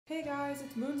Hey guys,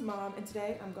 it's Moon's mom, and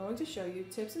today I'm going to show you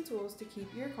tips and tools to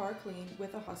keep your car clean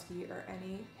with a husky or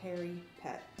any hairy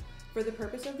pet. For the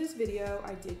purpose of this video,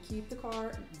 I did keep the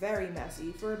car very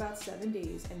messy for about 7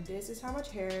 days, and this is how much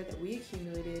hair that we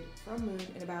accumulated from Moon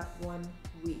in about 1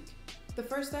 week. The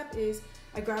first step is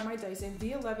I grab my Dyson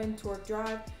V11 Torque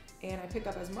Drive and I pick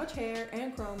up as much hair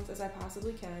and crumbs as I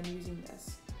possibly can using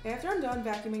this. After I'm done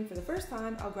vacuuming for the first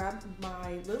time, I'll grab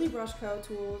my Lily Brush Co.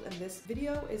 tools, and this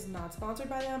video is not sponsored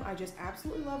by them. I just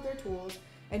absolutely love their tools,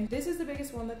 and this is the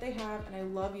biggest one that they have, and I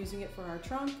love using it for our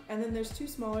trunk. And then there's two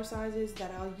smaller sizes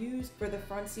that I'll use for the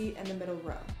front seat and the middle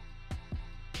row.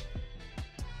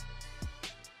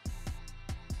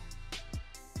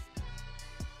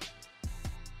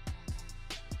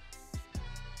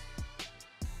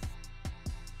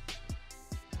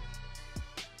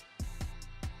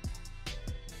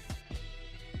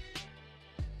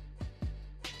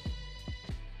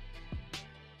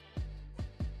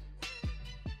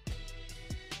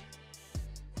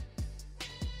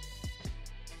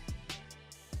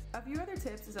 A few other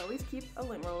tips is always keep a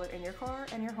lint roller in your car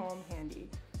and your home handy.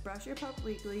 Brush your pup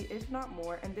weekly, if not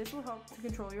more, and this will help to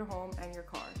control your home and your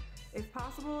car. If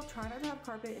possible, try not to have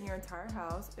carpet in your entire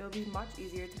house. It'll be much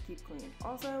easier to keep clean.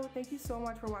 Also, thank you so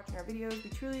much for watching our videos. We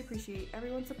truly appreciate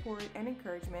everyone's support and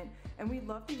encouragement, and we'd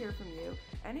love to hear from you.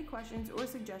 Any questions or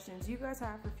suggestions you guys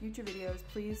have for future videos,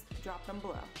 please drop them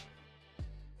below.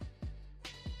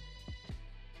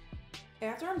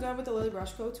 After I'm done with the Lily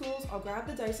Brush Co. tools, I'll grab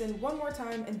the Dyson one more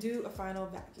time and do a final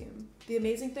vacuum. The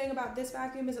amazing thing about this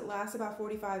vacuum is it lasts about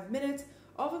 45 minutes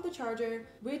off of the charger,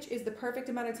 which is the perfect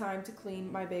amount of time to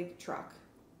clean my big truck.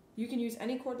 You can use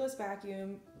any cordless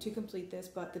vacuum to complete this,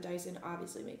 but the Dyson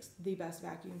obviously makes the best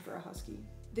vacuum for a husky.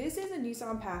 This is a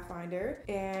Nissan Pathfinder,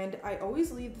 and I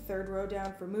always leave the third row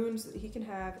down for Moon so that he can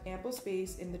have ample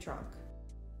space in the trunk.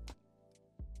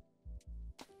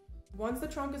 Once the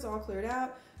trunk is all cleared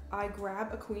out, I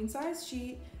grab a queen size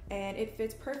sheet and it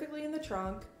fits perfectly in the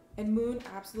trunk, and Moon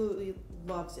absolutely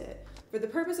loves it. For the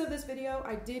purpose of this video,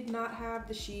 I did not have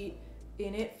the sheet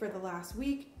in it for the last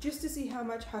week just to see how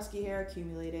much husky hair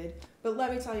accumulated. But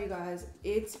let me tell you guys,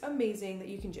 it's amazing that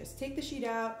you can just take the sheet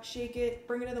out, shake it,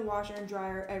 bring it in the washer and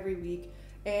dryer every week,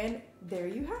 and there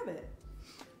you have it.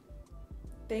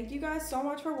 Thank you guys so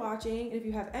much for watching, and if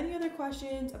you have any other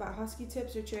questions about husky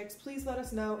tips or tricks, please let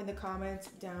us know in the comments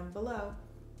down below.